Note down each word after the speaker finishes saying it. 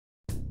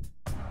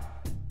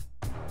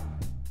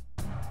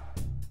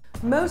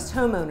Most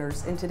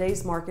homeowners in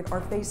today's market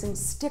are facing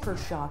sticker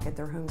shock at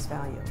their home's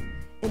value.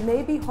 It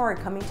may be hard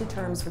coming to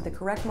terms with the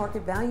correct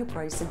market value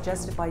price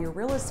suggested by your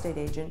real estate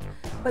agent,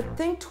 but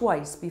think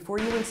twice before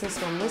you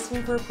insist on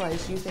listing for a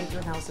price you think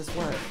your house is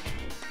worth.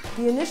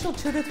 The initial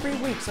 2 to 3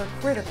 weeks are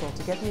critical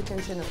to get the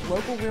attention of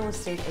local real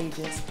estate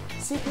agents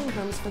seeking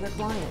homes for their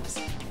clients.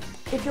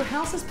 If your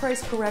house is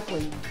priced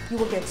correctly, you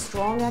will get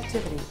strong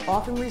activity,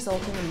 often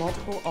resulting in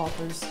multiple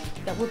offers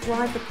that will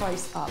drive the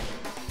price up.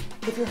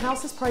 If your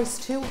house is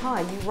priced too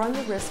high, you run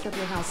the risk of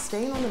your house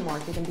staying on the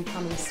market and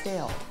becoming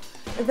stale.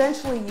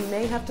 Eventually, you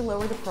may have to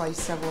lower the price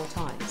several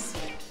times.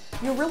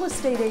 Your real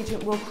estate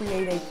agent will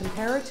create a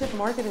comparative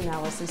market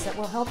analysis that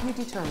will help you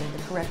determine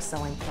the correct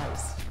selling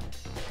price.